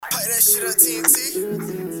that shit on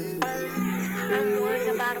TNT. I'm worried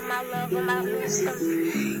about him, I love him, I miss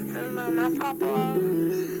him. My papa, I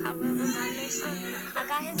love him, I miss him. I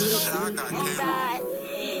got his phone, he died.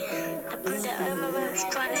 I put the ambulance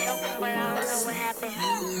trying to help him, but I don't know what happened.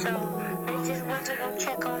 So I just went to go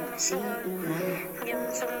check on him and see him, give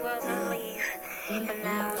him some love and leave. And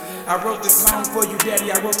now I wrote this song for you,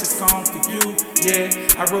 Daddy. I wrote this song for you. Yeah,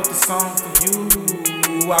 I wrote this song for you.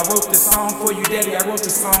 I wrote this song for you, Daddy. I wrote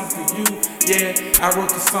this song for you. Yeah, I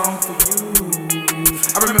wrote this song for you.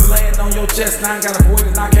 I remember laying on your chest, now I got a void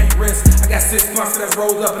and I can't rest. I got 6 months that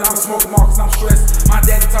rolled up and I'm smoking more cause I'm stressed. My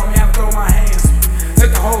daddy taught me how to throw my hands.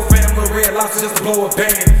 Take the whole family of red lobster just to blow a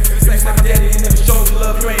band. Since my daddy ain't never showed you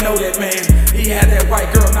love, you ain't know that man. He had that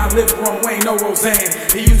white girl, not living wrong, we ain't no Roseanne.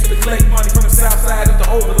 He used to collect money from the south side of the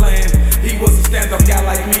overland. He was a stand-up guy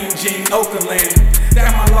like me and Gene Oakland.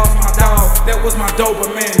 Damn, I lost my dog, that was my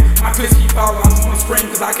Doberman. My twist keep falling, I just wanna scream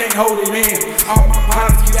cause I can't hold him in. All my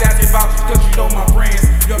partners keep asking about you cause you know my friends.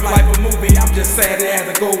 Your life a movie, I'm just sad it had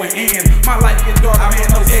to go and end. My life get dark, I man,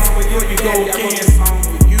 no X, but here you go again.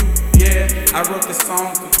 I wrote this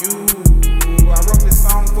song for you. I wrote this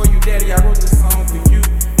song for you, Daddy. I wrote this song for you.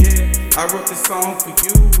 Yeah, I wrote this song for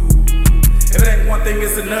you. If it ain't one thing,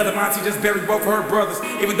 it's another. My auntie just buried both her brothers.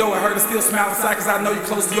 Even though it hurt, I still smile inside cause I know you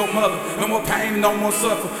close to your mother. No more pain, no more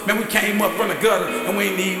suffer. Man, we came up from the gutter and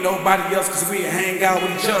we ain't need nobody else cause we hang out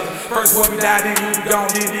with each other. First boy we died, then we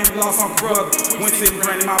gone, then we lost my brother. Went sitting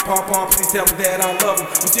granny, my papa, please tell me that I love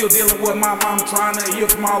him. I'm still dealing with my mama, trying to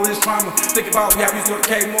heal from all this trauma. Think about how we used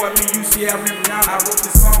to more at me, you see, I remember now. I wrote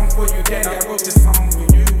this song for you, Daddy. I wrote this song for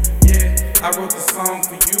you. Yeah, I wrote this song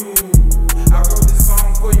for you. I wrote this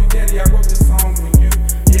song for you, Daddy. I wrote this song for you.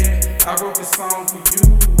 I wrote this song for you.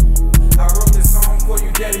 I wrote this song for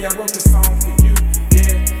you, Daddy. I wrote this song for you.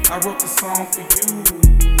 Yeah, I wrote this song for you.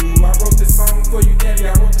 I wrote this song for you, Daddy.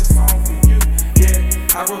 I wrote this song for you.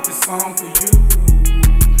 Yeah, I wrote this song for you.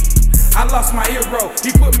 I lost my hero,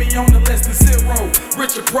 he put me on the less than zero.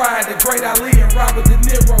 Richard Pryor, the great Ali, and Robert De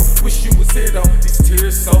Niro. Wish you was here though, these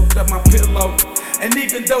tears soaked up my pillow. And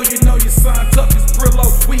even though you know your son took his Brillo,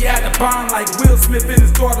 we had a bond like Will Smith and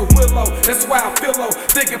his daughter Willow. That's why I feel low,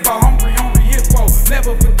 thinking about hungry hippo.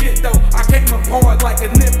 Never forget though, I came up hard like a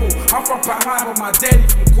nipple. I'm from Palmyra, my daddy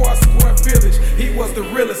from Court Square Village. He was the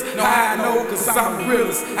realest, know how I know cause I'm the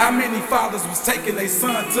realest. How many fathers was taking their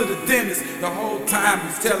son to the dentist? The whole time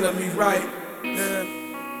he's telling me right. Yeah.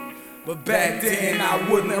 But back then I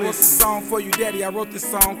wouldn't. I wrote this song for you, Daddy. I wrote this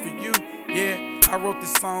song for you. Yeah, I wrote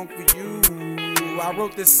this song for you. I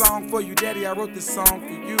wrote this song for you, Daddy. I wrote this song for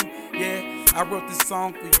you. Yeah, I wrote this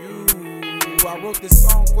song for you. I wrote this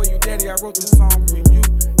song for you, Daddy. I wrote this song for you.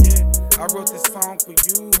 Yeah, I wrote this song for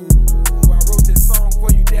you. I wrote this song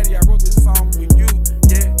for you, Daddy. I wrote this song for you.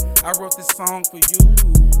 Yeah, I wrote this song for you.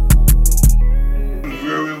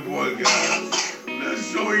 Very important, guys. Let's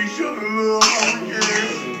show each other love how we can.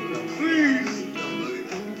 Please.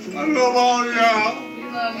 I love all y'all. We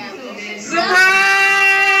love you too, Daddy. Surprise!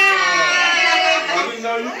 I didn't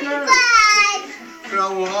know you cared. And I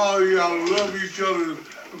want all y'all to love each other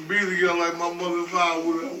and be together like my mother and father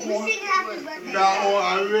would have. Now,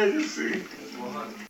 I legacy.